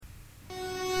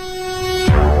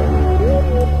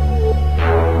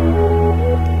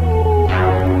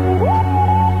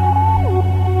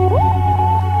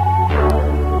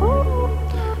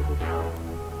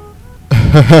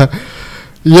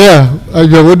Yeah,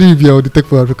 you're wondering if you're on the Tech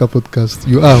for Africa podcast.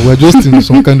 You are. We're just in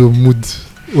some kind of mood.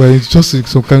 We're just in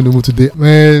some kind of mood today.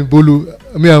 Man, Bolu,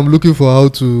 I'm looking for how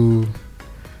to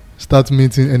start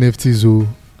minting NFTs. Oh,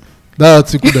 that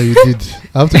article that you did,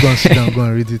 I have to go and sit down and go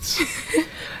and read it.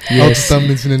 Yes. How to start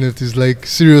minting NFTs. Like,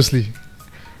 seriously.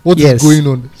 What is going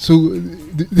on? So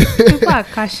people are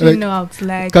cashing out,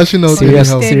 like cashing out,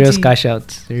 serious cash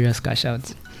out.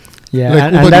 Yeah,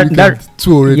 like over the weekend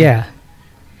too already. Yeah,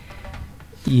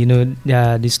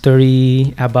 the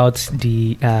story about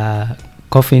the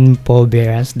coffin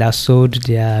pallbearers that sold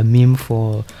their meme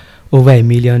for over $1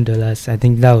 million. I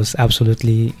think that was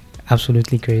absolutely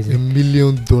crazy. $1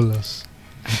 million.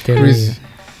 Crazy.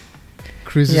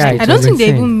 Crazy. Yeah, I don't think they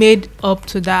even made up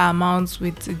to that amount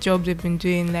with the job they've been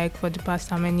doing, like for the past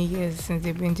how many years since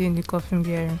they've been doing the coffin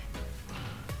bearing.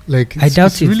 Like,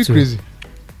 it's really too. Crazy.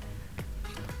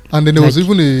 And then there was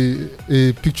even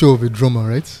a picture of a drummer,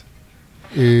 right?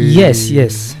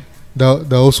 Yes.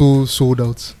 That also sold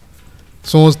out.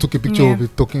 Someone took a picture of a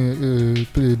talking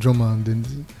a drummer, and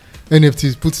then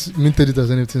NFTs minted it as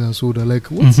NFTs and sold it. Like,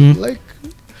 what's like?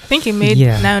 I think he made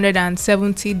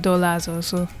 $970 or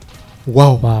so.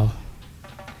 Wow.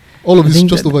 All of this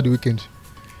just over the weekend.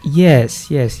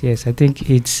 Yes. I think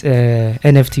it's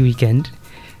NFT weekend.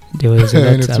 There was a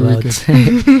lot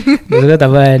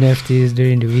about NFTs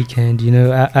during the weekend,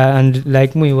 and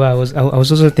like me, I was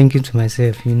also thinking to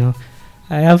myself,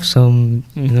 I have some,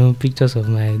 pictures of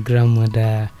my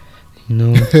grandmother,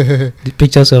 the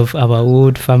pictures of our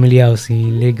old family house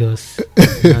in Lagos.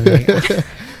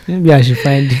 Maybe I should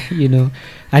find,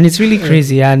 and it's really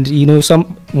crazy. And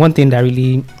one thing that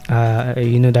really,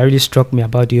 that really struck me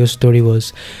about your story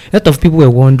was a lot of people were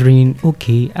wondering,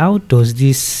 okay, how does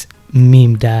this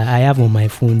meme that I have on my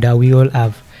phone that we all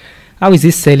have, how is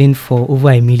it selling for over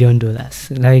 $1 million?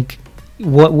 Like,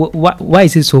 why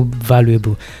is it so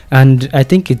valuable? And I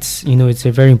think it's it's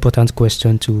a very important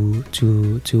question to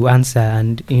answer.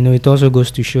 And it also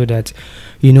goes to show that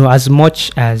as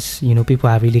much as people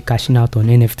are really cashing out on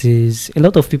NFTs, a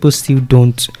lot of people still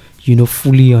don't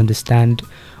fully understand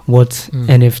what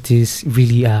NFTs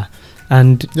really are.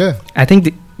 And I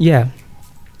think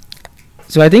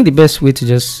so I think the best way to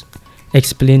just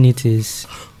explain it is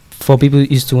for people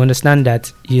is to understand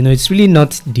that it's really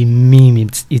not the meme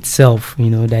itself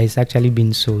that is actually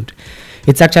being sold.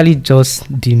 It's actually just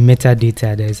the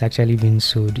metadata that is actually being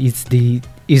sold. It's the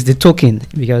token,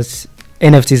 because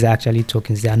NFTs are actually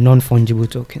tokens. They are non-fungible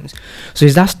tokens. So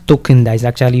it's that token that is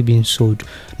actually being sold,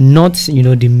 not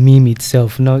the meme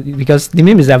itself. No, because the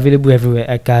meme is available everywhere.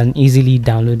 I can easily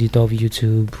download it off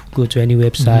YouTube, go to any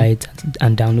website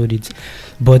and download it.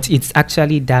 But it's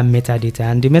actually that metadata,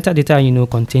 and the metadata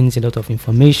contains a lot of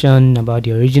information about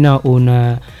the original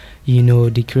owner,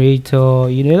 the creator,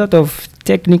 a lot of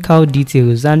technical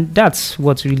details, and that's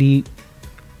what's really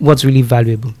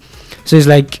valuable. So it's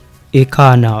like a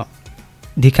car now.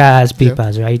 The car has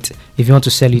papers, right? If you want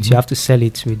to sell it, you have to sell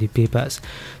it with the papers.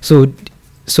 So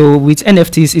with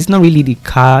NFTs, it's not really the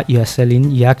car you are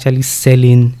selling. You're actually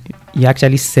selling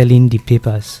the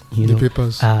papers. The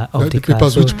papers of the car.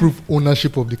 Papers which prove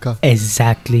ownership of the car.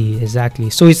 Exactly.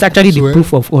 So it's actually the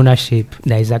proof of ownership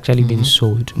that is actually being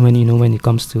sold when it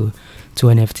comes to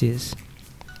NFTs.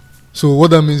 So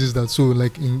what that means is that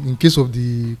like in case of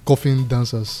the coffin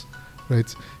dancers,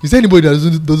 right? Is there anybody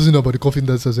that doesn't know about the coffin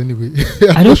dancers anyway?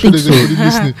 I don't think so.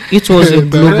 It was a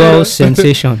global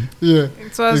sensation. Yeah,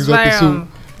 it was viral.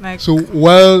 So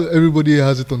while everybody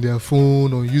has it on their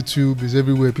phone, on YouTube, is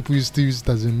everywhere, people still use it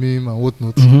as a meme and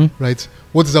whatnot, right?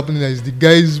 What is happening is the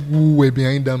guys who were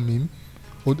behind that meme,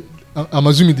 I'm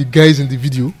assuming the guys in the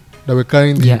video that were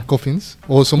carrying the coffins,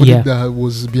 or somebody that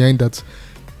was behind that,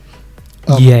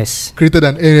 created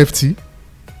an NFT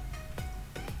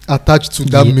attached to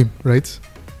that meme, right?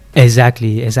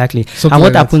 Exactly. Something and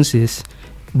what happens is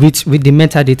with the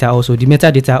metadata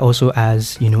also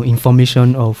has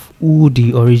information of who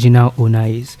the original owner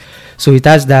is. So it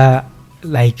has that,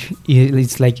 like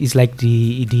it's like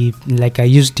the like I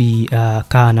used the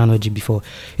car analogy before.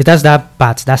 It has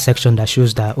that section that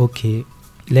shows that, okay,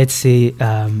 let's say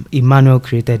Emmanuel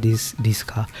created this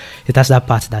car. It has that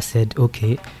part that said,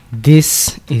 okay,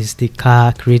 this is the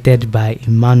car created by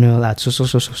Emmanuel at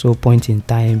so point in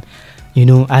time,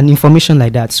 and information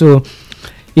like that. So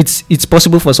it's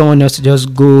possible for someone else to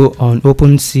just go on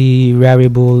OpenSea,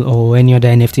 Rarible, or any other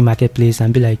NFT marketplace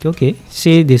and be like, okay,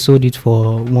 say they sold it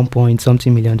for 1 point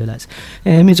something million dollars.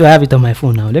 Me too, I have it on my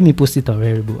phone now. Let me post it on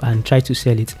Rarible and try to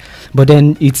sell it. But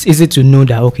then it's easy to know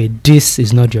that, okay, this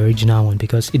is not the original one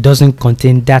because it doesn't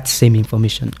contain that same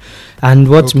information. And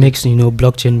what makes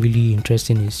blockchain really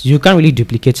interesting is you can't really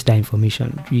duplicate that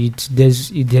information.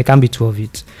 There can be two of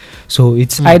it. So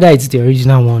it's either it's the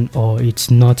original one or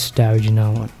it's not the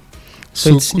original one.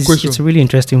 So it's a really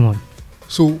interesting one.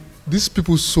 So these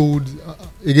people sold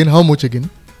again, how much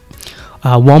again?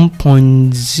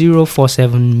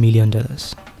 $1.047 million.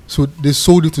 So they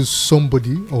sold it to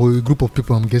somebody or a group of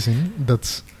people, I'm guessing.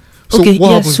 That's so okay,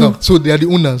 what happens now? So they are the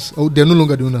owners, or they're no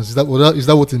longer the owners. Is that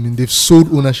what it means? They've sold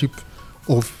ownership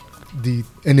of the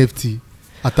NFT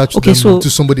attached to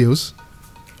somebody else.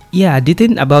 Yeah, the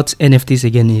thing about NFTs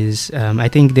again is I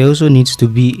think there also needs to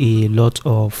be a lot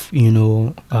of they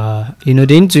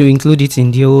need to include it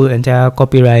in the whole entire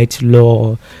copyright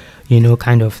law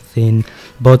kind of thing.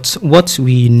 But what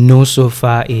we know so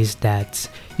far is that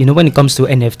when it comes to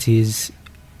NFTs,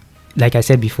 like I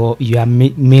said before, you are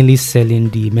mainly selling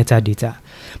the metadata,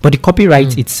 but the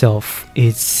copyright itself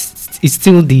it's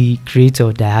still the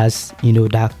creator that has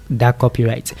that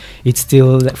copyright. It's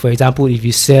still, for example, if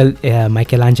you sell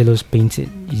Michelangelo's painting,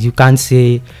 you can't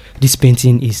say this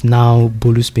painting is now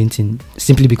Bolu's painting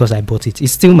simply because I bought it.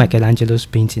 It's still Michelangelo's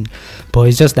painting, but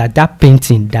it's just that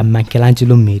painting that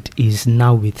Michelangelo made is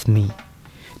now with me.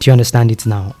 Do you understand it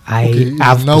now? I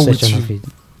have possession of it.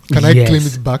 Can I claim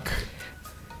it back?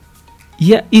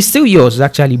 Yeah, it's still yours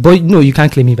actually, but no, you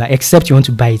can't claim it back except you want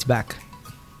to buy it back.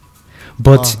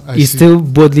 But it's still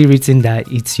boldly written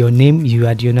that it's your name, you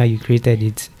are the owner, you created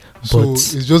it. So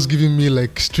it's just giving me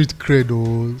like street cred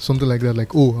or something like that,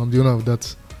 like, oh, I'm the owner of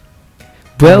that.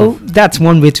 Well, that's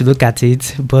one way to look at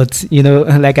it. But,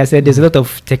 like I said, there's a lot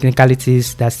of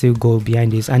technicalities that still go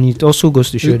behind this. And it also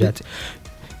goes to show that,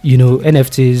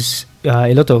 NFTs,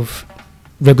 a lot of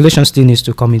regulation still needs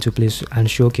to come into place and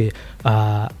show, okay,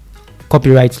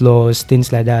 copyright laws,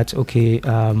 things like that, okay,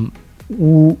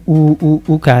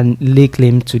 who can lay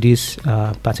claim to this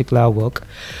particular work.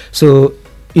 So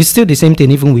it's still the same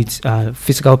thing even with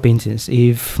physical paintings.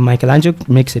 If Michelangelo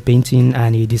makes a painting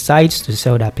and he decides to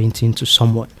sell that painting to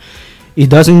someone, it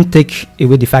doesn't take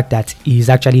away the fact that he's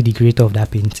actually the creator of that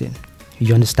painting.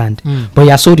 You understand? But he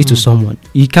has sold it to someone.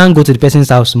 He can't go to the person's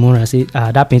house tomorrow and say,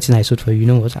 that painting I sold for you, you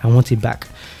know what, I want it back.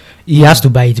 He has to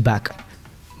buy it back.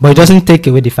 But it doesn't take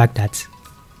away the fact that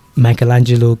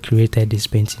Michelangelo created this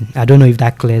painting. I don't know if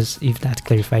that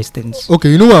clarifies things. Okay,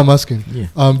 you know what I'm asking? Yeah.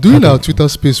 During our Twitter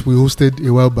space we hosted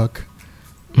a while back,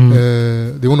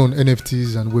 the one on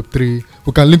NFTs and Web3.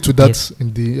 We can link to that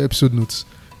in the episode notes.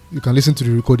 You can listen to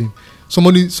the recording.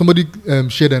 Somebody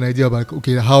shared an idea about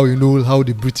how how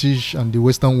the British and the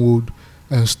Western world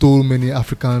stole many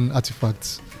African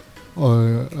artifacts.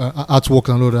 Artwork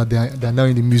and all that. They're now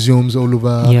in the museums all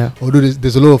over. Yeah. Although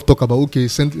there's a lot of talk about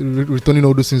returning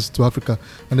all those things to Africa,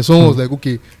 and then someone was like,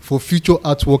 okay, for future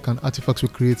artwork and artifacts we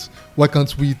create, why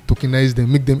can't we tokenize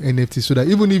them, make them NFTs, so that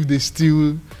even if they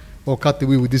steal or cut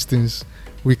away with these things,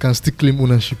 we can still claim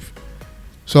ownership.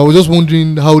 So I was just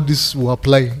wondering how this will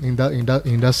apply in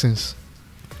that sense.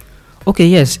 Okay,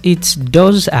 yes, it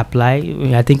does apply.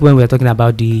 I think when we're talking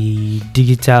about the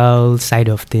digital side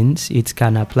of things, it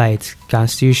can apply. It can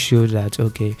still show that,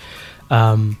 okay,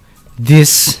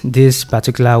 this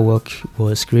particular work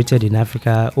was created in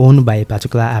Africa, owned by a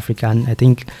particular African. I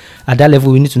think at that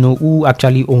level we need to know who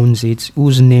actually owns it,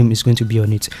 whose name is going to be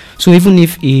on it. So even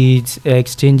if it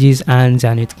exchanges hands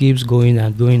and it keeps going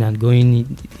and going and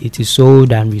going, it is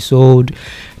sold and resold,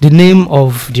 the name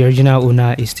of the original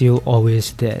owner is still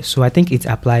always there. So I think it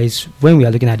applies when we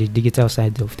are looking at the digital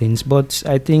side of things. But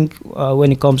I think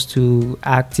when it comes to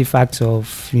artifacts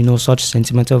of such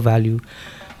sentimental value,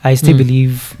 I still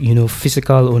believe,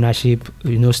 physical ownership,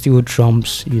 still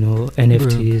trumps,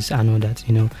 NFTs and all that,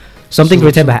 Something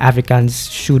created by Africans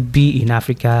should be in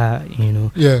Africa,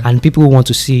 and people who want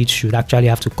to see it should actually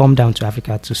have to come down to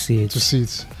Africa to see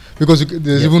it. Because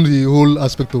there's even the whole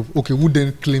aspect of, okay, who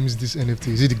then claims this NFT?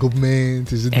 Is it the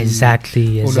government? Is it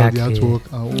the owner of the artwork?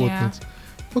 And whatnot?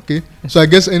 Okay. So I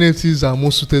guess NFTs are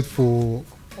more suited for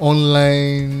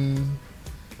online...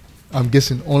 I'm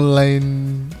guessing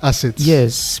online assets.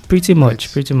 Yes, pretty much.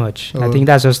 I think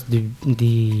that's just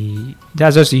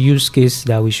that's just the use case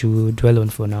that we should dwell on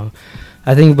for now.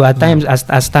 I think, but at times,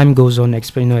 as time goes on,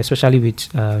 especially with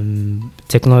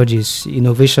technologies,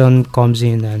 innovation comes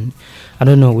in, and I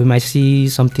don't know, we might see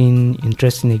something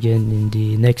interesting again in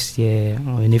the next year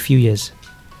or in a few years.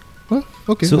 Well,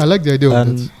 okay, so, I like the idea of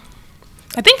that.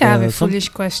 I think I have a some- foolish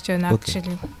question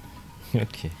actually.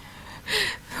 Okay.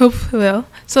 Hope well.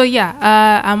 So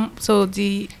yeah, so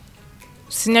the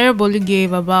scenario Bolu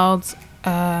gave about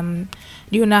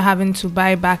the owner having to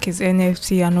buy back his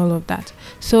NFT and all of that.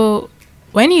 So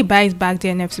when he buys back the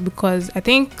NFT, because I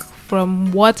think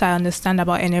from what I understand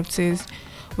about NFTs,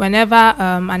 whenever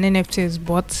an NFT is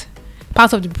bought,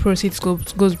 part of the proceeds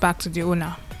goes back to the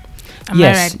owner. Am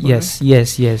I right,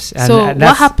 Bolu? yes. And So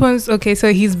what happens? Okay,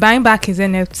 so he's buying back his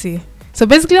NFT. So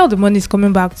basically, all the money is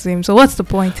coming back to him. So what's the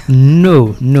point?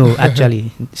 No,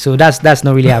 actually. So that's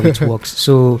not really how it works.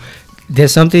 So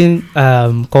there's something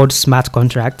called smart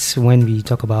contracts when we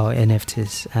talk about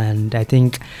NFTs, and I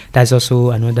think that's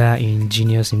also another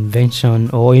ingenious invention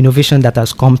or innovation that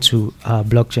has come to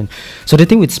blockchain. So the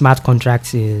thing with smart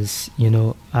contracts is,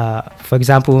 for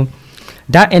example,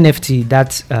 that NFT,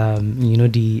 that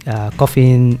the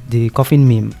coffin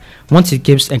meme, once it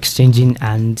keeps exchanging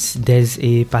and there's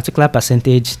a particular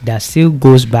percentage that still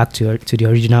goes back to the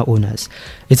original owners,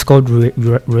 it's called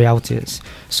royalties.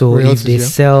 So Royalties, if they yeah.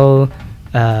 sell,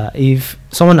 if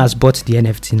someone has bought the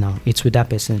NFT now, it's with that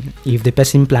person. If the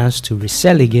person plans to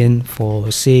resell again for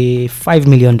say $5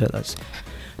 million,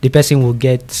 the person will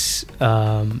get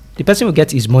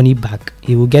his money back.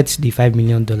 He will get the $5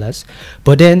 million,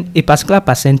 but then a particular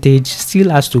percentage still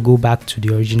has to go back to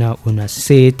the original owners,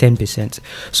 say 10%.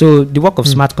 So the work of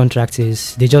smart contracts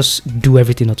is they just do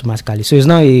everything automatically. So it's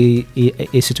not a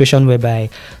situation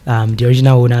whereby the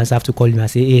original owners have to call him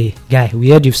and say, "Hey, guy, we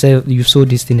heard you've sold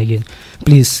this thing again.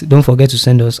 Please don't forget to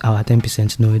send us our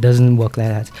 10%." No, it doesn't work like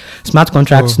that. Smart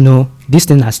contracts, no, this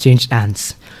thing has changed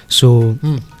hands. So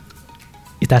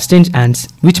it has changed hands,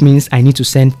 which means I need to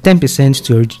send 10%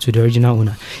 to the original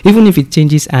owner. Even if it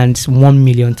changes hands 1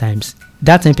 million times,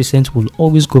 that 10% will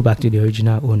always go back to the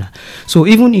original owner. So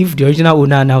even if the original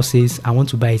owner now says, "I want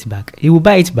to buy it back," he will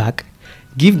buy it back,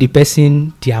 give the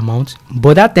person the amount,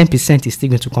 but that 10% is still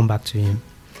going to come back to him.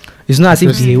 It's not as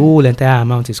if the whole entire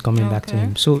amount is coming back to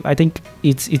him. So I think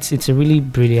it's a really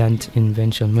brilliant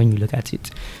invention when you look at it.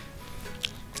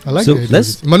 I like So the idea.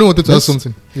 let's- Manu wanted to ask let's-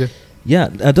 something. Yeah. Yeah,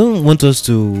 I don't want us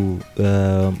to.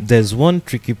 There's one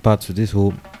tricky part to this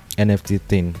whole NFT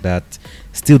thing that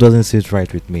still doesn't sit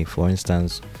right with me. For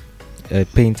instance,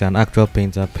 an actual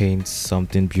painter paints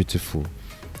something beautiful.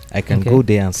 I can Okay. go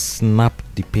there and snap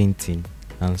the painting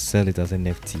and sell it as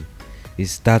NFT.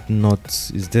 Is that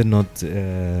not? Is that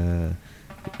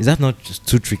not just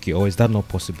too tricky, or is that not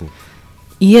possible?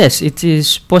 Yes, it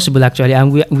is possible actually,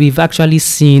 and we've actually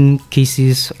seen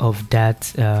cases of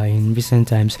that in recent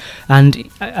times. And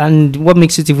what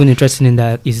makes it even interesting in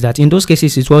that is that in those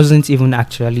cases it wasn't even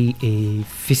actually a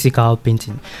physical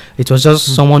painting. It was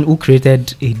just someone who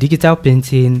created a digital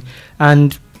painting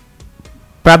and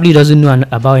probably doesn't know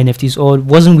about NFTs or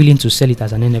wasn't willing to sell it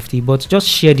as an NFT, but just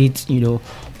shared it,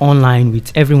 online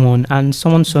with everyone. And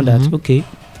someone saw that okay,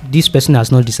 this person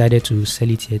has not decided to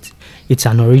sell it yet. It's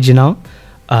an original.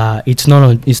 It's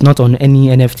not on any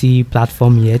NFT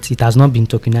platform yet. It has not been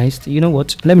tokenized. You know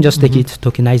what? Let me just take it,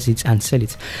 tokenize it, and sell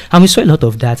it. And we saw a lot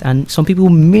of that, and some people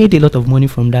made a lot of money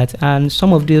from that. And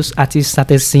some of those artists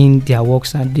started seeing their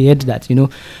works, and they heard that I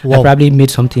probably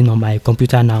made something on my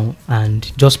computer now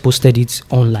and just posted it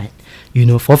online,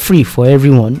 for free for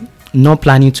everyone. Not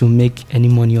planning to make any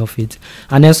money off it,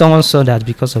 and then someone saw that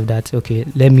because of that, okay,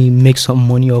 let me make some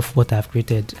money off what I've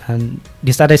created, and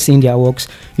they started seeing their works,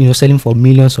 selling for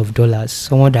millions of dollars.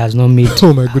 Someone that has not made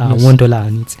Oh my goodness. $1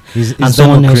 on it, Is and that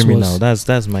someone not else criminal? was.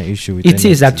 That's my issue with It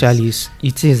is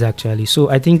NFTs. actually. So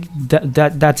I think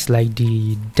that's like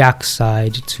the dark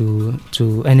side to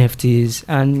NFTs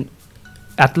and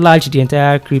at large the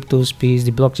entire crypto space,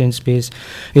 the blockchain space.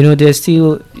 There's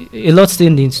still a lot still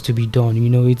needs to be done.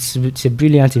 It's a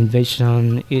brilliant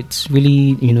invention. It's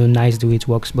really nice the way it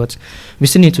works, but we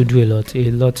still need to do a lot,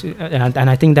 and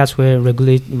I think that's where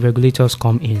regulators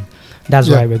come in. That's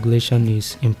why regulation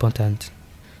is important.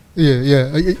 Yeah.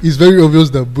 It's very obvious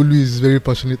that Bulu is very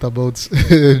passionate about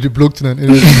the blockchain and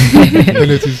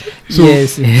NFTs. So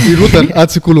Yes. he wrote an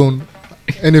article on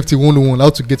NFT 101, how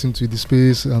to get into the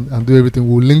space and do everything.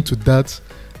 We'll link to that.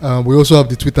 We also have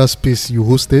the Twitter space you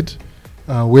hosted,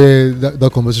 where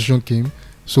that conversation came.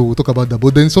 So we'll talk about that.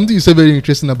 But then something you said very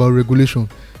interesting about regulation.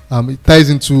 It ties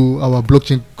into our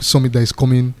blockchain summit that is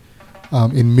coming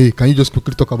in May. Can you just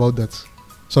quickly talk about that?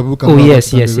 So people can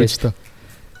Yes. register.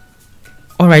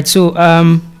 All right, so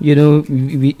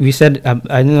we said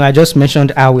I just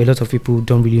mentioned how a lot of people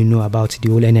don't really know about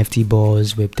the whole NFT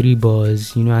buzz, Web3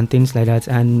 buzz, and things like that,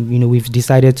 and we've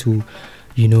decided to,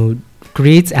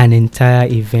 create an entire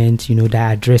event,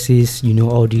 that addresses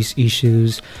all these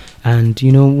issues, And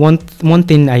one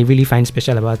thing I really find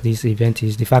special about this event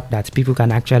is the fact that people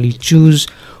can actually choose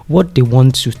what they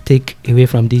want to take away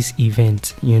from this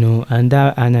event, and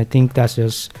I think that's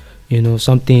just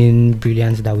something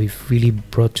brilliant that we've really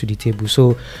brought to the table.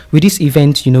 So with this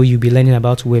event, you'll be learning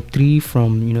about Web3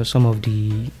 from some of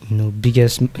the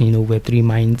biggest Web3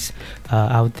 minds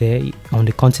out there on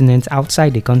the continent,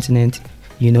 outside the continent,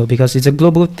 because it's a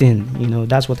global thing.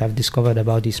 That's what I've discovered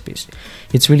about this space.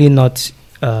 It's really not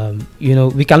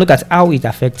we can look at how it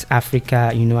affects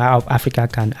Africa, how Africa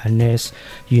can harness,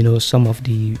 some of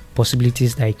the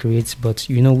possibilities that it creates. But,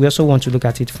 we also want to look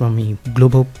at it from a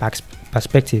global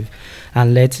perspective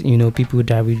and let, people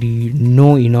that really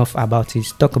know enough about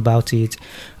it talk about it,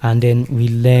 and then we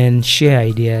learn, share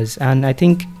ideas. And I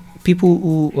think people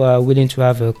who are willing to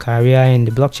have a career in the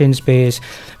blockchain space,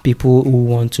 people who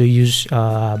want to use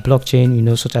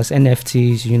blockchain, such as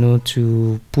NFTs,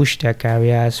 to push their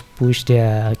careers, push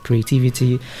their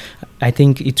creativity, I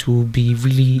think it will be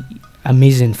really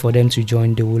amazing for them to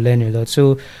join. They will learn a lot.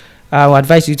 So I would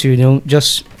advise you to,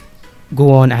 just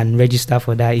go on and register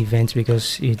for that event,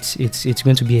 because it's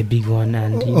going to be a big one,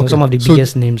 and some of the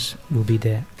biggest names will be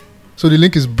there. So the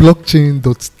link is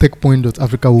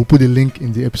blockchain.techpoint.africa. We'll put the link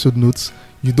in the episode notes.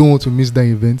 You don't want to miss that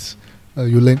event.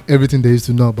 You'll learn everything there is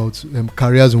to know about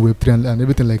careers in Web3 and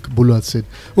everything like Bolo had said.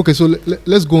 Okay, so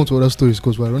let's go on to other stories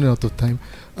because we're running out of time.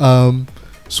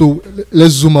 So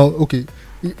let's zoom out. Okay,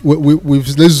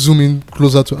 let's zoom in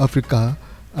closer to Africa,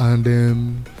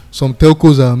 and some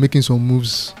telcos are making some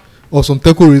moves, or some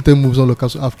telco-related moves all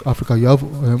across Africa. You have,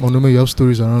 Onome, you have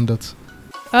stories around that.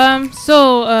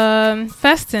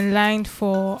 First in line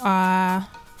for our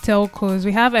telcos,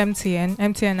 we have MTN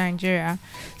Nigeria.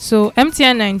 So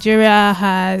MTN Nigeria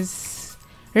has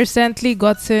recently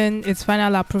gotten its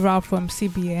final approval from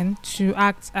CBN to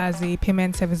act as a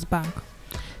payment service bank.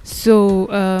 So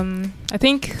I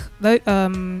think that,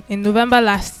 in November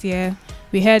last year,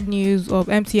 we heard news of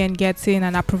MTN getting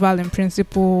an approval in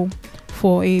principle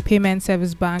for a payment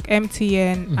service bank.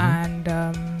 MTN and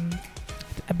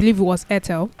I believe it was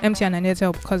MTN and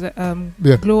Airtel, because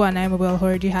Glo and iMobile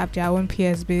already have their own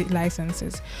PSB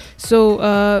licenses.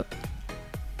 So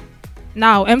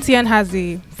now MTN has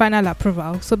the final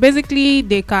approval. So basically,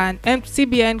 CBN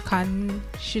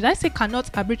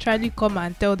cannot arbitrarily come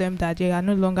and tell them that they are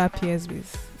no longer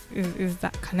PSBs. Is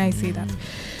that? Can I say that?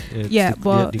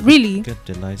 But really, get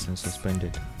the license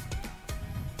suspended.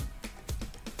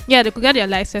 Yeah, they could get their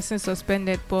licenses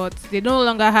suspended, but they no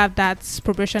longer have that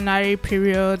probationary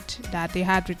period that they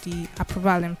had with the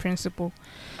approval in principle.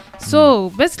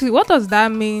 So basically, what does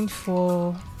that mean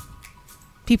for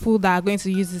people that are going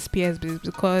to use these PSBs?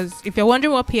 Because if you're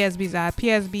wondering what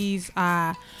PSBs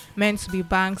are meant to be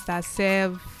banks that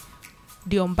serve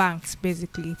the unbanked,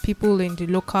 basically people in the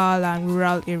local and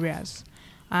rural areas.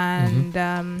 And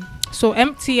so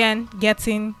MTN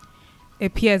getting a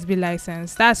PSB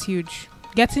license, that's huge.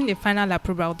 Getting the final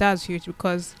approval, that's huge,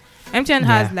 because MTN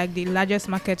has like the largest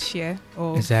market share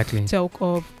of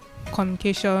of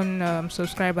communication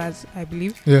subscribers, I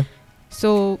believe. Yeah.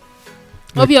 So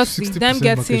like obviously them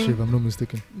getting share, if I'm not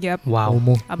mistaken. Yep. Wow. Or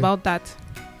more. About that.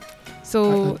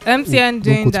 So MTN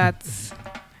doing that.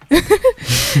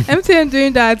 MTN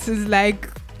doing that is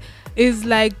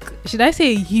like, should I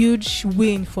say, a huge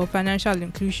win for financial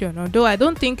inclusion? Although I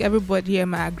don't think everybody here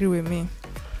might agree with me.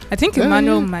 I think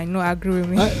Emmanuel might not agree with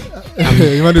me.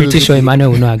 I'm pretty sure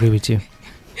Emmanuel will not agree with you.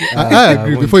 I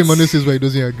agree. Before Emmanuel says why he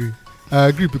doesn't agree, I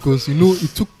agree because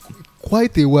it took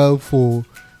quite a while for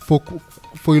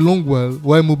a long while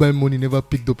why mobile money never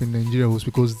picked up in Nigeria was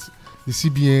because the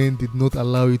CBN did not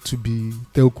allow it to be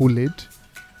telco led,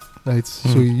 right?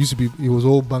 So it was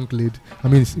all bank led. I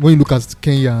mean, when you look at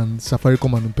Kenya and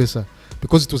Safaricom and M-Pesa,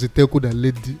 because it was a telco that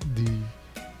led the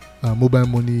mobile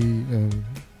money.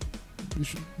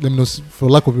 Let me know, for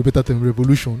lack of a better term,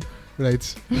 revolution,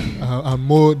 right? And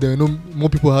more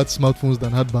people had smartphones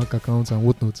than had bank accounts and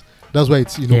whatnot. That's why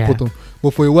it's caught on.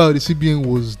 But for a while, the CBN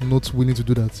was not willing to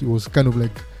do that. It was kind of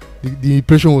like the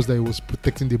impression was that it was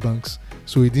protecting the banks,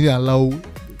 so it didn't allow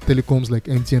telecoms like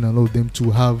MTN and all of them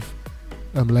to have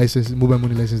mobile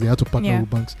money license. They had to partner with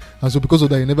banks, and so because of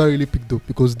that, it never really picked up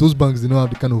because those banks did not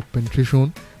have the kind of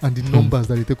penetration and the numbers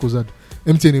that the telcos had.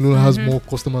 MTN alone has more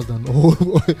customers than all.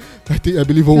 I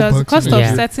believe all banks. The cost of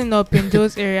setting up in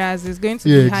those areas is going to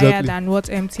be higher than what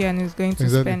MTN is going to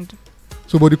spend.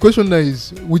 So, but the question now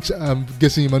is, which I'm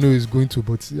guessing Emmanuel is going to,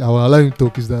 but I will allow him to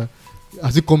talk, is that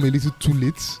has it come a little too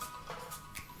late?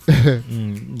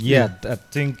 I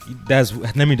think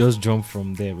let me just jump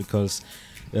from there because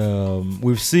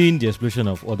we've seen the explosion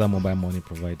of other mobile money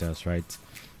providers, right?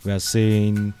 We are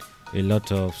seeing a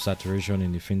lot of saturation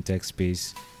in the fintech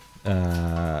space.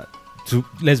 To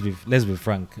let's be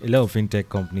frank, a lot of fintech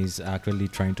companies are actually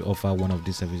trying to offer one of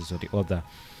these services or the other.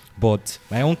 But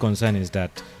my own concern is that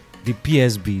the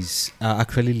PSBs are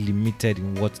actually limited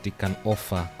in what they can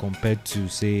offer compared to,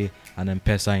 say, an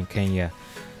M-Pesa in Kenya.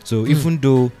 So even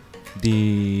though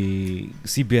the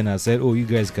CBN has said, "Oh, you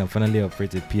guys can finally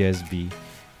operate a PSB,"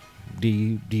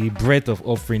 the breadth of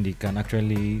offering they can't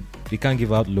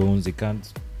give out loans. They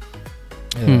can't.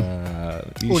 They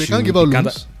can't give out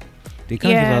loans. They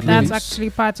can't give out that's loans. actually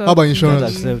part of. How about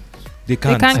insurance? They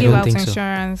can't give out think so.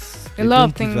 insurance. They A lot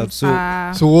of don't give out, things so-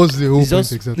 are. So what's the whole It's point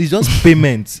just, exactly? it's just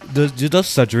payments. You're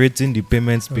just saturating the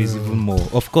payment space even more.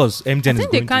 Of course, I MTN is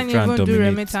think they going can't to try and even do dominate.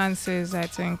 remittances. I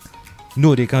think.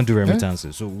 No, they can't do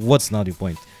remittances. So what's now the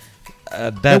point?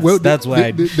 That's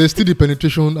why. There's still the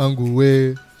penetration angle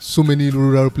where so many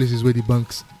rural places where the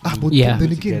banks. But Yeah.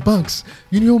 then again, banks,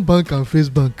 Union Bank and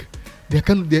First Bank,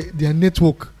 their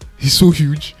network is so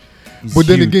huge. it's But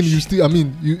then huge. again,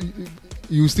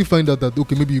 you still find out that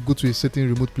okay, maybe you go to a certain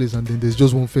remote place and then there's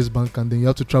just one First Bank and then you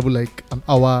have to travel like an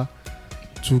hour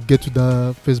to get to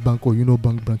the First Bank or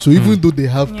Bank branch. So even though they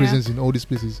have Yeah. presence in all these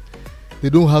places, they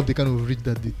don't have the kind of reach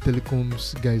that the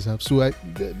telecoms guys have. So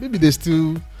maybe there's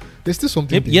still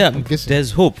something. Maybe, there, yeah, I'm guessing.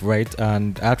 there's hope, right?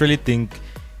 And I actually think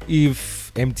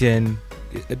if MTN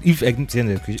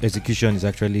execution is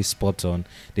actually spot on,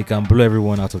 they can blow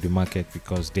everyone out of the market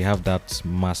because they have that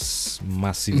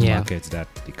massive Yeah. market that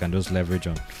they can just leverage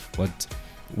on. But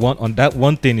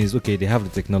one thing is, okay, they have the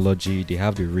technology, they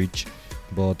have the reach,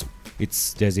 but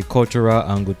there's a cultural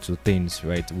angle to things,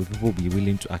 right? Will people be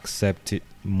willing to accept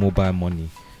mobile money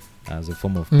as a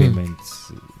form of payment?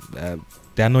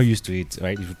 They are not used to it,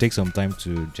 right? It will take some time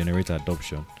to generate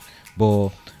adoption. But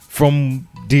from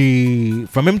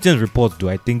MTN's report, though,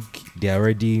 I think they are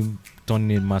already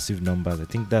turning in massive numbers. I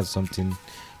think that's something we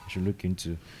should look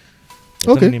into.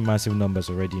 They're turning in massive numbers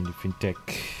already in their fintech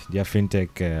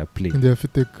play. In their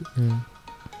fintech. Yeah.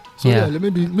 So Yeah.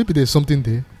 maybe there's something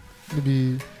there.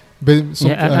 Maybe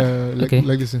okay.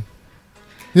 like this.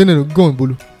 No, go on,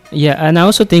 Bulu. Yeah, and I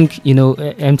also think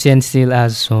MTN still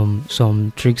has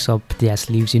some tricks up their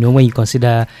sleeves. When you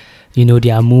consider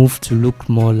their move to look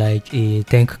more like a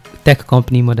tech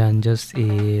company more than just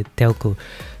a telco.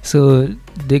 So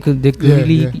they could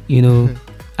really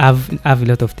have a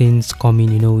lot of things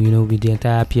coming. With the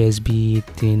entire PSB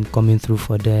thing coming through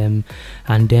for them,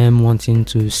 and them wanting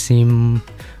to seem.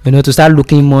 To start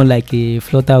looking more like a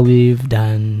Flutterwave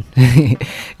than,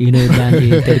 than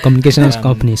a telecommunications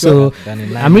company. So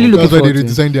I'm really looking That's why forward they to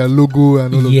redesigned their logo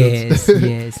and all of that.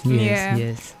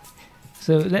 yes.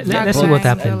 So let's Tagline see what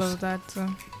and all happens. of that too.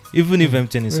 Even if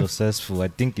MTN is successful, I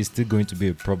think it's still going to be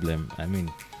a problem. I mean,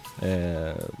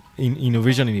 in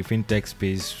innovation in the fintech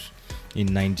space in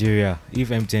Nigeria, if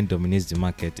MTN dominates the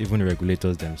market, even the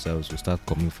regulators themselves will start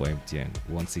coming for MTN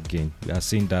once again. We are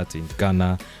seeing that in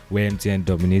Ghana, where MTN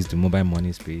dominates the mobile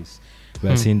money space. We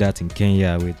are seeing that in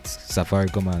Kenya with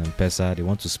Safaricom and M-Pesa. They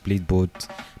want to split both.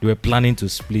 They were planning to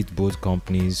split both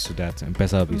companies so that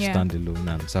M-Pesa will be standalone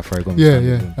and Safaricom will be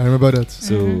standalone. I remember that.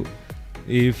 So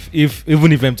if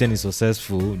even if MTN is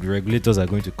successful, the regulators are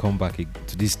going to come back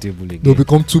to this table again. They'll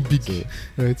become too big, So,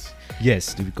 right?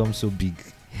 yes, they become so big.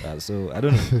 So I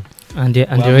don't know. And they're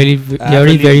already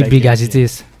very big as it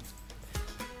is.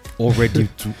 Already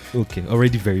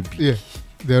very big. Yeah,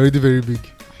 they're already very big.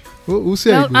 We'll see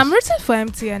how it goes. I'm rooting for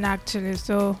MTN actually,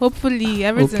 so hopefully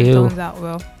everything Okay. turns out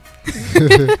well.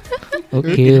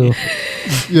 Okay.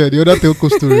 Yeah, the other telco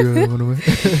story.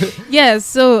 Yes,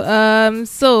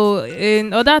 so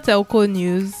in other telco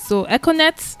news, so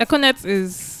Econet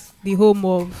is the home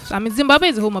of, Zimbabwe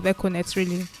is the home of Econet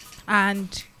really, and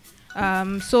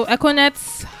so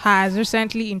Econet has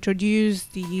recently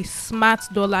introduced the smart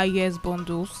dollar US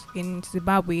bundles in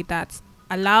Zimbabwe that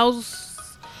allows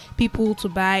people to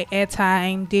buy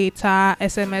airtime, data,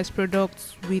 SMS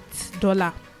products with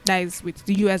dollar, that is with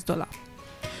the US dollar.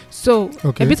 So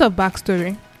a bit of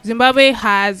backstory. Zimbabwe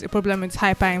has a problem with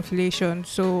hyperinflation.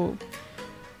 So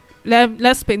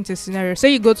let's paint a scenario.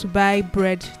 Say you go to buy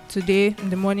bread today in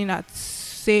the morning at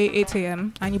say 8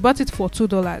 a.m. and you bought it for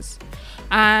 $2.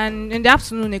 And in the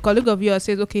afternoon, a colleague of yours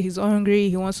says, okay, he's hungry,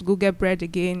 he wants to go get bread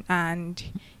again. And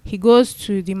he goes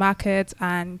to the market,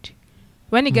 and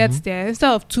when he gets there, instead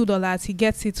of $2, he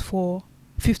gets it for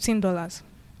 $15.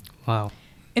 Wow.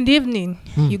 In the evening,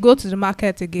 you go to the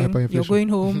market again. You're going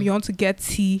home. You want to get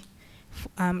tea.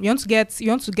 You want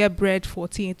to get bread for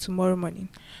tea tomorrow morning,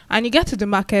 and you get to the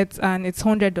market and it's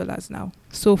 $100 now.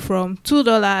 So from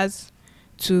 $2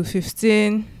 to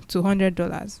 $15 to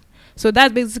 $100. So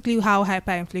that's basically how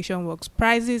hyperinflation works.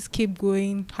 Prices keep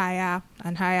going higher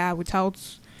and higher without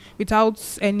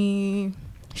any,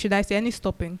 should I say, any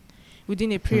stopping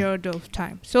within a period of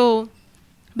time. So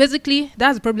basically,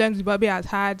 that's the problem Zimbabwe has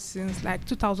had since like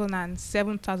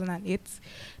 2007, 2008.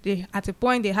 They, at a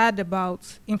point, they had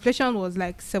about, inflation was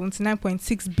like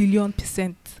 79.6 billion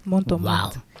 % month on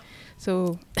month.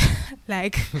 So,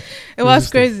 like, it was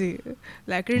crazy.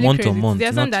 Like, really month crazy. on month,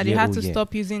 There's something not that they year had on to year.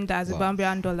 stop using the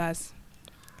Zimbabwean dollars.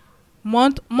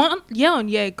 Year on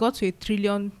year, it got to 1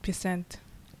 trillion %.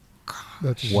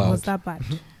 That is Wow. It was that bad.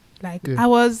 Like, Yeah.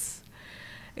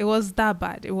 it was that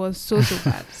bad. It was so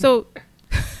bad. So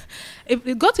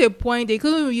it got to a point they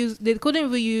couldn't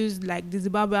even use like the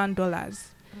Zimbabwean dollars.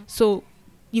 So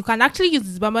you can actually use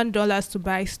the Zimbabwean dollars to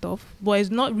buy stuff, but it's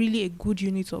not really a good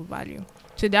unit of value.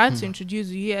 So they had to introduce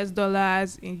the US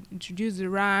dollars, introduce the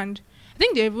rand. I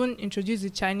think they even introduced the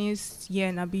Chinese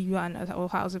yen, yuan, or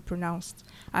how's it pronounced,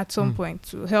 at some point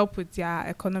to help with their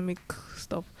economic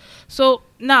stuff. So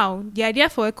now the idea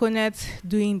for Econet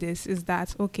doing this is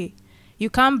that, okay, you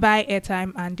can't buy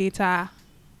airtime and data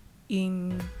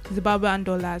in Zimbabwean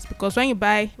dollars, because when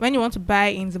you want to buy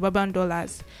in Zimbabwean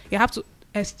dollars, you have to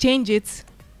exchange it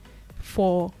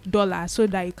for dollars so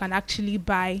that you can actually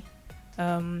buy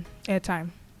airtime.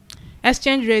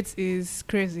 Exchange rates is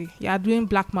crazy. You are doing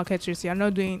black market rates. You are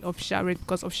not doing official rates,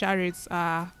 because official rates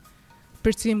are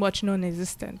pretty much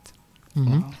non-existent.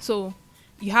 So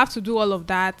you have to do all of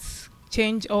that,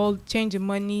 change the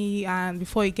money, and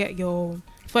before you get your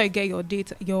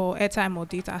data, your airtime or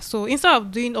data. So instead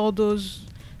of doing all those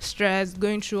stress,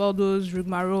 going through all those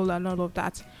rigmarole and all of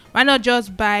that, why not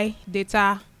just buy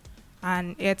data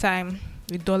and airtime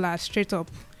with dollars straight up?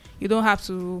 You don't have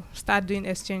to start doing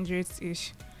exchange rates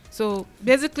ish. So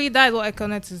basically, that's what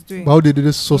Econet is doing. How did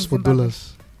they source for Zimbabwe.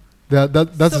 dollars?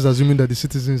 That is assuming that the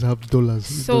citizens have dollars.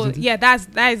 So yeah, that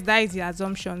is the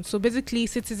assumption. So basically,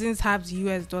 citizens have the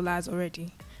US dollars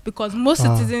already, because most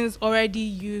citizens already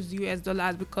use US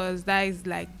dollars, because that is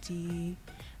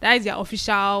their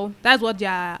official. That's what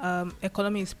their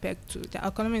economy is pegged to. Their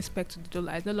economy is pegged to the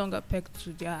dollar. It's no longer pegged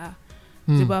to their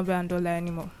Zimbabwean dollar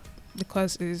anymore,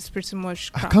 because it's pretty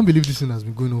much crap. I can't believe this thing has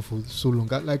been going on for so long.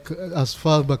 As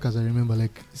far back as I remember,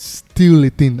 still a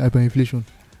thing, hyperinflation.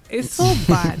 It's so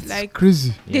bad. Like,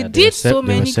 crazy. they Yeah, did so there were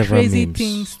many several crazy memes.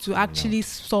 things to actually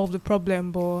solve the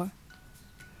problem, but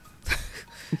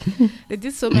they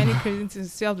did so many crazy things to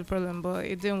solve the problem, but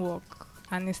it didn't work,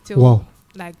 and it's still Wow.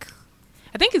 like,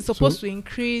 I think it's supposed to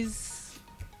increase.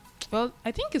 Well,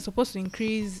 I think it's supposed to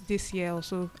increase this year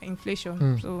also,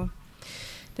 inflation. So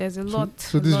there's a lot.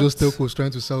 So this is just telcos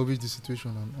trying to salvage the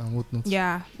situation and whatnot.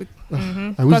 Yeah, I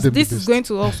wish because them the this is best. going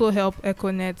to also help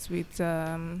Econet with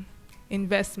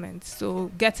investment.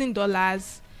 So getting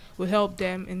dollars will help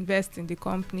them invest in the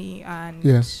company and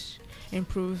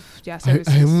improve their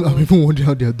services. I'm even wondering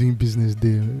how they are doing business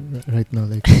there right now.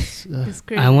 Like, it's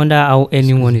crazy. I wonder how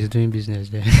anyone is doing business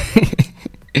there.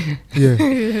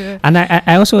 yeah. And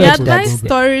I also Yeah, heard that. nice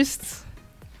tourists.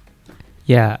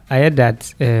 Yeah, I heard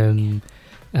that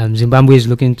Zimbabwe is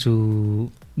looking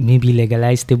to maybe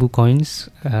legalize stable coins.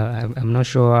 I'm not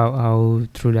sure how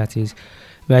true that is,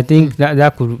 but I think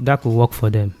that could work for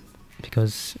them,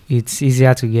 because it's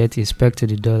easier to get a spec to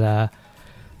the dollar.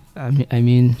 I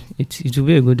mean, it will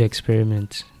be a good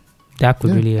experiment. That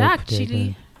could really help.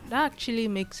 That actually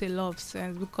makes a lot of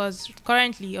sense, because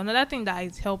currently another thing that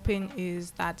is helping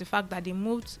is that the fact that they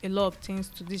moved a lot of things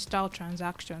to digital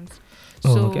transactions.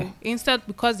 Instead,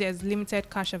 because there's limited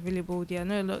cash available, there's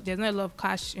not a lot of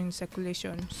cash in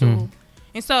circulation. So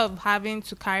instead of having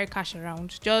to carry cash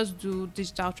around, just do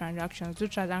digital transactions, do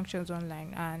transactions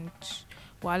online, and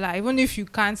voila. Even if you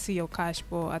can't see your cash,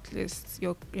 but at least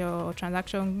your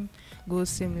transaction goes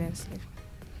seamlessly.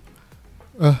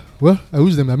 Well, I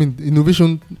wish them. I mean,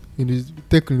 innovation in the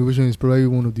tech innovation is probably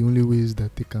one of the only ways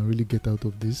that they can really get out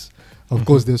of this. Of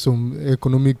course, there's some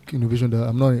economic innovation that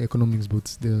I'm not in economics,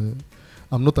 but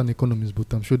I'm not an economist,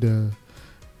 but I'm sure there are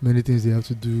many things they have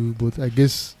to do. But I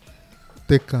guess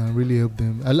tech can really help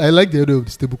them. I like the idea of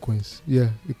the stable coins. Yeah,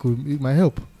 it might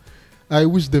help. I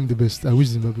wish them the best. I wish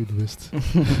Zimbabwe the best.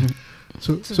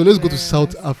 So let's go to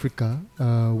South Africa,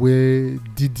 where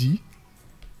Didi,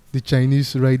 the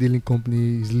Chinese ride-hailing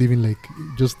company, is living like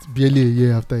just barely a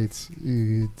year after it's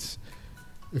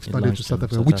expanded to South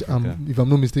Africa, which if I'm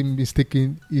not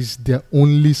mistaken, is their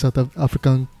only South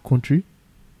African country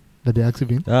that they're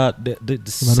active in. The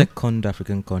second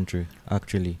African country,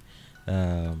 actually.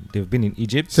 They've been in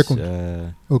Egypt.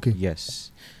 Second. Okay.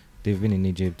 Yes, they've been in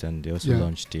Egypt, and they also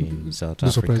launched in South no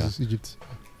Africa. Surprises, Egypt.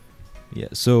 Yeah.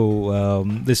 So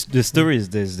the story is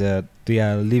this: that they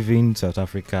are leaving South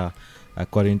Africa,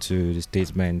 according to the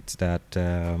statement that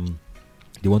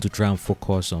they want to try and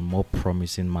focus on more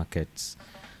promising markets.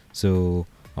 So,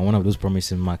 and one of those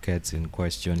promising markets in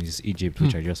question is Egypt,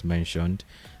 which I just mentioned.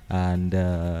 And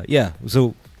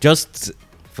so just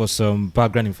for some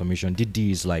background information,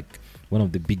 Didi is like one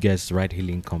of the biggest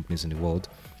ride-hailing companies in the world.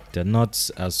 They're not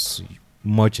as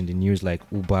much in the news like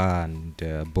Uber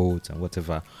and Bolt and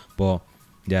whatever, but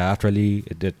they are actually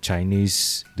the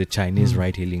Chinese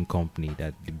ride-hailing company,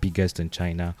 that the biggest in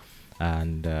China,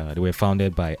 and they were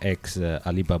founded by ex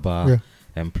Alibaba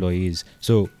employees.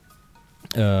 So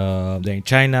they're in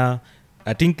China.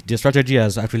 I think the strategy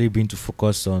has actually been to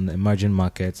focus on emerging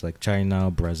markets like China,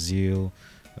 Brazil,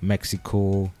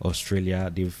 Mexico,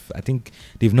 Australia.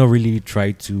 They've not really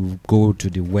tried to go to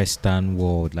the Western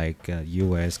world like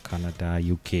US, Canada,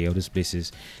 UK, all these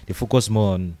places. They focus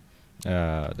more on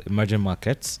the emerging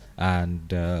markets, and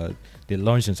they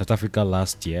launched in South Africa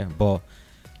last year, but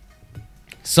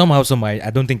somehow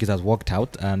I don't think it has worked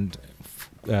out. And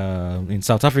in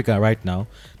South Africa right now,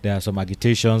 there are some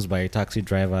agitations by taxi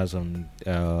drivers on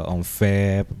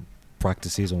unfair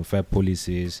practices, unfair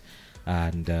policies,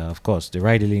 and of course the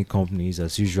ride-hailing companies,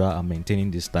 as usual, are maintaining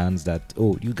the stance that,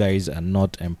 oh, you guys are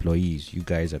not employees, you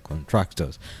guys are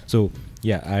contractors. So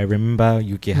yeah, I remember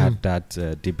UK had that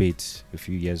debate a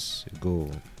few years ago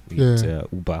with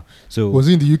Uber. So was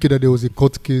it in the UK that there was a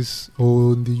court case,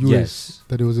 or in the US Yes.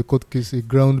 that there was a court case, a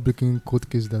groundbreaking court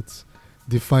case that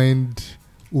defined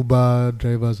Uber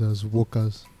drivers as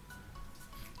workers?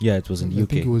 Yeah, it was in I UK.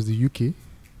 think it was the UK.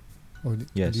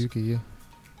 Yes. In the UK, yeah.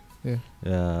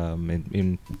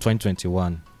 In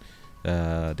 2021,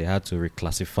 they had to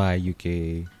reclassify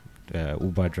UK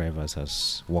Uber drivers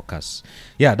as workers.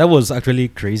 Yeah, that was actually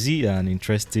crazy and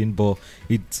interesting, but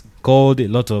it called a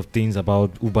lot of things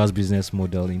about Uber's business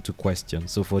model into question.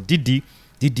 So for Didi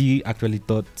actually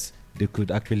thought they could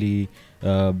actually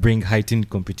bring heightened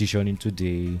competition into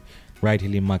the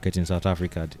ride-hailing market in South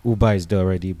Africa. Uber is there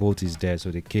already, Bolt is there, so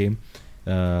they came.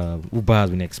 Uber has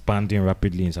been expanding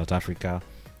rapidly in South Africa,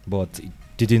 but it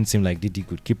didn't seem like Didi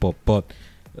could keep up. But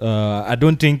I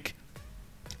don't think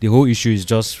the whole issue is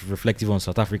just reflective on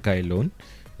South Africa alone.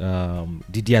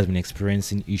 Didi has been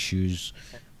experiencing issues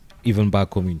even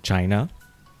back home in China.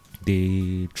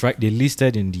 They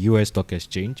listed in the US stock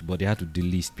exchange, but they had to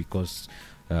delist because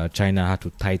China had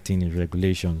to tighten its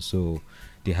regulations. So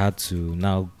they had to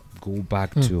now go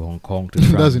back to Hong Kong to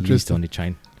try That's and list on the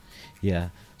China. Yeah.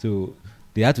 So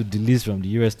they had to delist from the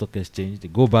US stock exchange. They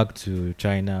go back to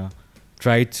China,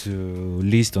 try to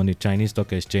list on the Chinese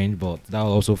stock exchange, but that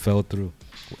also fell through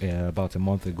about a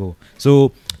month ago.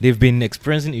 So they've been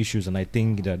experiencing issues, and I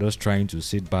think they're just trying to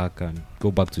sit back and go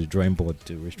back to the drawing board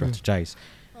to re-strategize.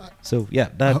 So yeah,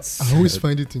 that's. I always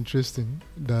find it interesting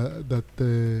that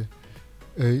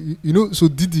so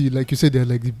Didi, like you said, they're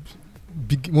like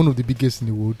one of the biggest in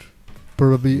the world,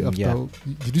 probably after. Yeah.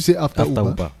 Did you say after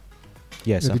Uber?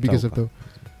 Yes, the after biggest Uber. after.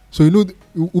 So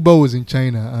Uber was in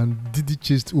China, and Didi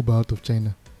chased Uber out of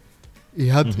China. It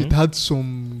had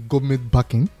some government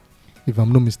backing, if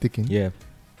I'm not mistaken. Yeah.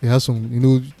 It has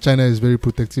some. China is very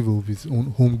protective of its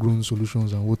own homegrown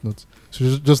solutions and whatnot.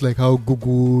 So just like how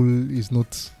Google is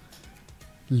not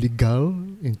legal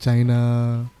in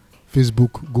China,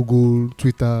 Facebook, Google,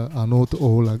 Twitter are not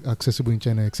all accessible in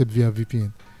China except via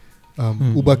VPN.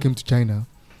 Uber came to China,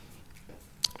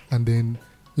 and then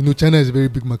China is a very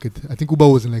big market. I think Uber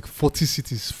was in like 40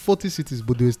 cities,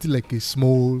 but there was still like a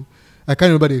small. I can't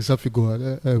remember the exact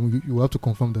figure. You have to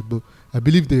confirm that, but I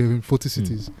believe they were in 40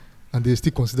 cities, and they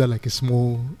still considered like a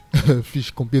small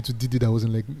fish compared to Didi that was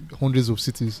in like hundreds of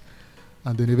cities,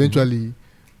 and then eventually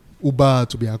Uber had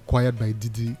to be acquired by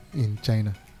Didi in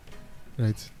China,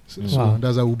 right? So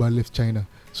that's how Uber left China.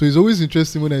 So it's always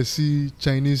interesting when I see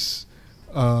Chinese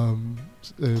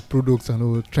products and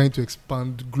all trying to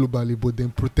expand globally, but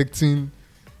then protecting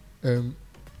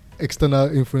external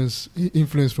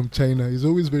influence from China. Is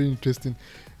always very interesting.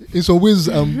 In some ways,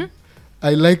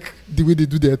 I like the way they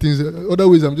do their things. Other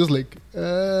ways, I'm just like,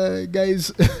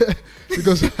 guys,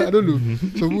 because I don't know.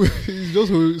 So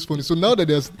it's funny. So now that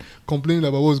they're complaining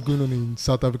about what's going on in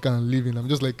South Africa and living, I'm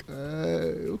just like,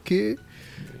 okay.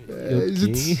 Is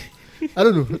it? I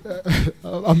don't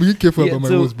know. I'm being careful about my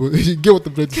words, but you get what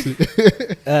I'm trying to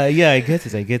say. Yeah, I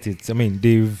get it. I mean,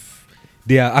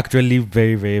 they are actually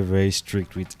very, very, very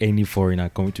strict with any foreigner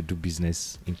coming to do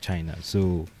business in China.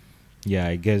 So, yeah,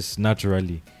 I guess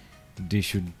naturally they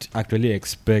should actually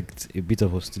expect a bit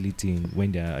of hostility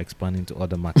when they are expanding to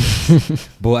other markets.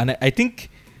 But I think,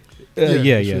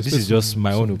 this is just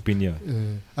my own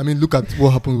opinion. I mean, look at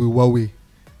what happened with Huawei.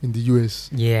 in the US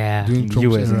Yeah. during In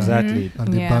Trump's US, era, exactly.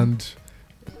 and they Yeah. banned.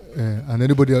 And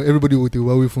everybody with a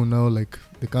Huawei phone now, like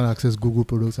they can't access Google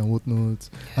products and whatnot.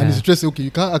 And it's interesting. Okay,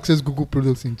 you can't access Google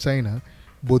products in China,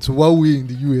 but Huawei in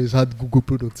the US had Google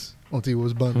products until it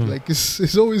was banned. Like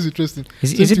it's always interesting.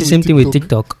 Is it the same thing with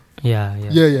TikTok? Yeah.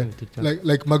 Yeah. TikTok.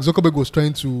 Like Mark Zuckerberg was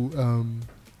trying to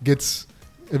get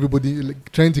everybody,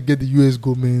 like trying to get the US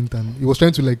government, and he was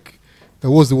trying to like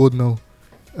what's the word now?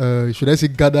 Should I say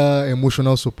gather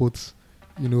emotional support?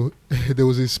 You know, there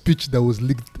was a speech that was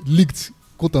leaked,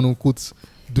 quote unquote,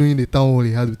 during the town hall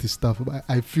he had with his staff. But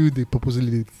I feel they purposely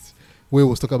did it, where he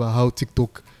was talking about how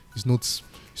TikTok is not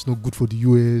good for the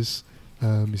US.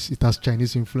 It has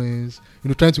Chinese influence. You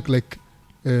know, trying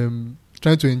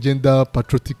to engender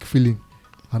patriotic feeling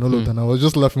and all of that. And I was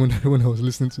just laughing when I was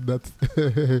listening to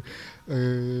that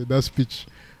that speech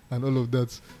and all of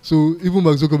that. So even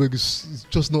Mark Zuckerberg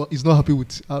is not happy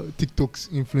with TikTok's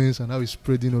influence and how it's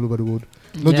spreading all over the world.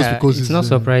 Not just because it's not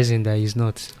surprising that he's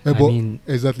not. I but mean,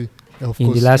 exactly. Of in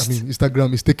course, the last-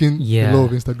 Instagram is taking a Yeah. lot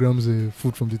of Instagram's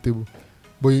food from the table,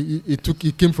 but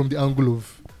it came from the angle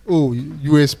of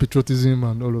US patriotism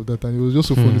and all of that, and it was just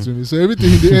so funny to me. So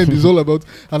everything in the end is all about,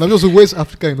 and I'm just where's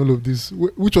Africa in all of this?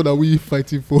 Which one are we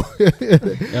fighting for? Which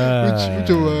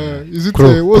of is it?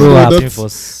 Crow- What's crow the app. word? Fighting for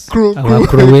Crow, Our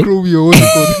crow, Crow, or what's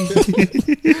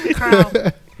it called?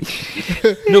 Crown.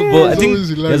 No, but I It's think always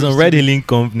hilarious there's some to red me. hailing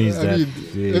companies I that mean,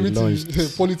 they everything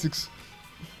launched. politics.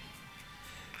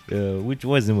 Which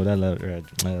was the name of that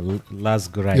last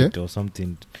ride or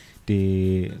something?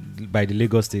 By the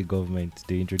Lagos State government,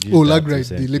 they introduced. Oh, that lag ride,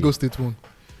 recently. the Lagos State one.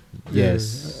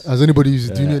 Yes. Has anybody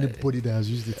used it? Do you know anybody that has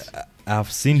used it?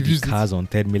 I've seen You've the used it? cars on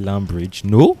Third Milan Bridge.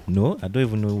 No, I don't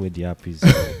even know where the app is.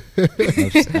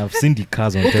 I've seen the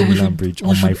cars on Third Milan Bridge we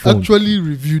on my should phone. actually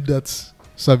review that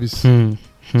service.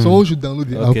 Someone should download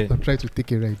the Okay. app and try to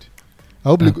take a ride. I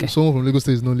hope Okay. someone from Lagos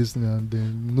State is not listening and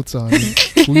then notes our name.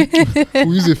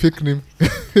 we use a fake name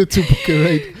to book a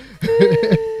ride.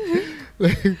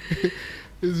 Like,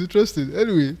 it's interesting.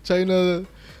 Anyway, China.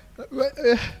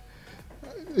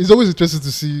 It's always interesting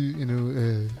to see,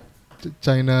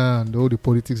 China and all the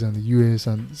politics and the US,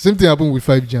 and same thing happened with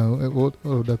 5G and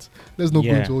all of that. Let's not go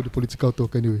Yeah. into all the political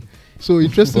talk anyway. So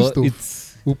interesting But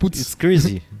stuff. We'll put It's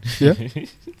crazy. Yeah?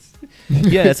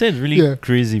 Yeah, I said it's really Yeah.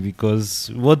 crazy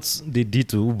because what they did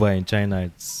to Uber in China,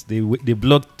 they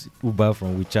blocked Uber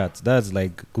from WeChat. That's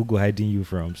like Google hiding you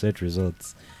from search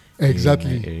results.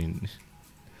 exactly.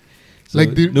 So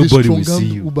Like they nobody will see strong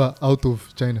you. Uber out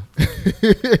of China.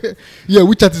 Yeah,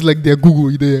 WeChat is like their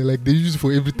Google. Like they use it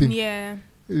for everything. Yeah.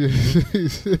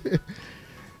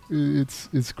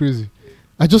 It's crazy.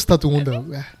 I just start to wonder.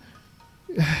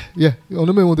 Yeah,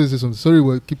 Onome wanted to say something. Sorry,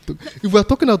 if we're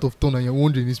talking out of turn and you're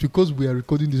wondering, it's because we are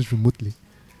recording this remotely,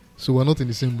 so we're not in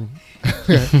the same room.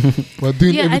 We're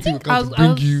doing Yeah, I everything we think can to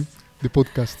bring you the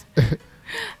podcast.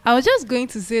 I was just going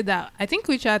to say that I think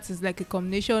WeChat is like a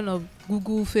combination of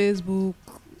Google, Facebook,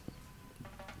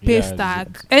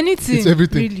 Paystack, anything. It's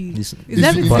everything. Really. This- It's It's the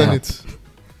everything. internet.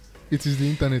 It is the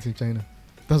internet in China.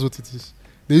 That's what it is.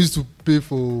 They used to pay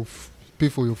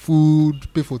for your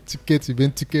food, pay for tickets,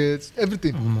 event tickets,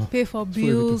 everything. Pay for everything.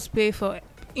 bills, pay for.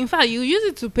 In fact, you use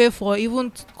it to pay for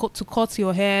even to cut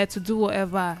your hair, to do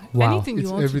whatever. Wow. Anything you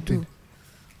It's want everything. to do.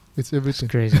 It's It's everything.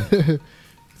 crazy.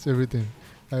 It's everything.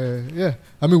 Yeah,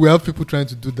 I mean, we have people trying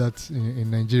to do that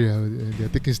in Nigeria. They're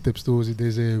taking steps towards it.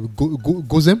 There's a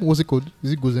Gozem. What's it called?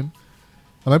 Is it Gozem?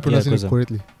 Am I pronouncing it Gozem.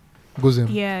 correctly? Gozem.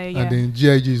 Yeah, yeah. And then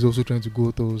GIG is also trying to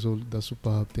go towards all that super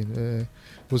app thing.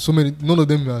 But so many, none of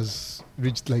them has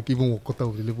reached like even 1/4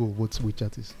 of the level of what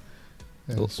WeChat is.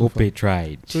 So far. Opay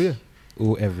tried. So yeah,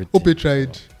 Everything. Opay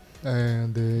tried,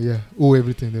 and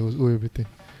everything. There was everything.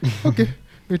 Okay,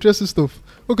 interesting stuff.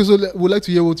 Okay, so we'd like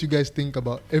to hear what you guys think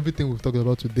about everything we've talked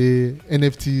about today.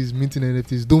 NFTs, minting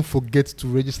NFTs. Don't forget to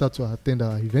register to attend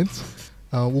our events.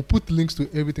 We'll put links to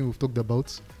everything we've talked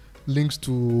about. Links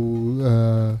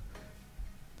to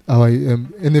our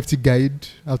NFT guide,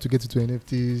 how to get into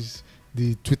NFTs,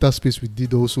 the Twitter space we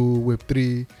did, also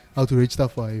Web3, how to register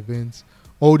for our events,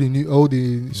 all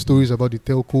the stories about the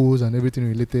telcos and everything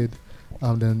related,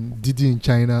 and then Didi in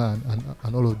China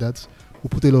and all of that. We'll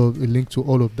put a link to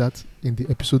all of that in the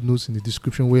episode notes in the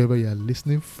description wherever you are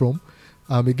listening from.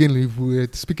 Again, if we're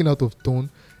speaking out of tone,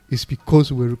 it's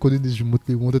because we're recording this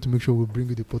remotely. We wanted to make sure we bring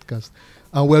you the podcast,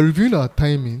 and we're reviewing our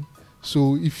timing.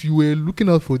 So if you were looking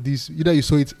out for this, either you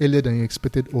saw it earlier than you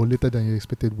expected or later than you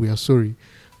expected, we are sorry.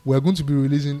 We are going to be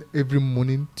releasing every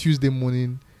morning, Tuesday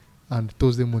morning and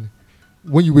Thursday morning.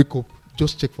 When you wake up,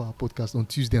 just check for our podcast on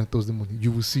Tuesday and Thursday morning.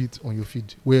 You will see it on your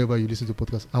feed, wherever you listen to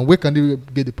podcasts. And where can they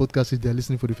get the podcast if they're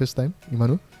listening for the first time,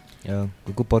 Emmanuel?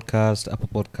 Google Podcast, Apple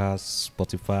Podcasts,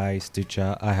 Spotify,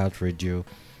 Stitcher, iHeartRadio,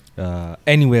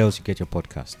 anywhere else you get your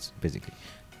podcasts. Basically,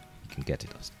 you can get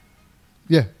it.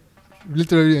 Yeah,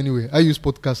 literally anyway. I use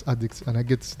Podcast Addict and I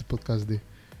get the podcast there.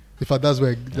 In fact, that's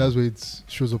where it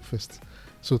shows up first.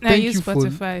 So I thank use you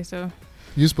Spotify, so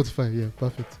use Spotify. Yeah,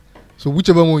 perfect. So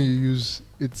whichever one you use,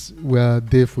 we're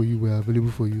there for you. We're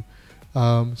available for you.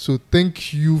 So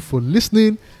thank you for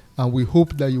listening, and we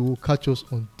hope that you will catch us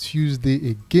on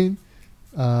Tuesday again.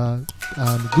 And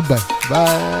goodbye.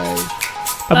 Bye.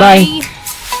 Bye bye.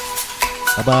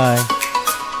 Bye bye.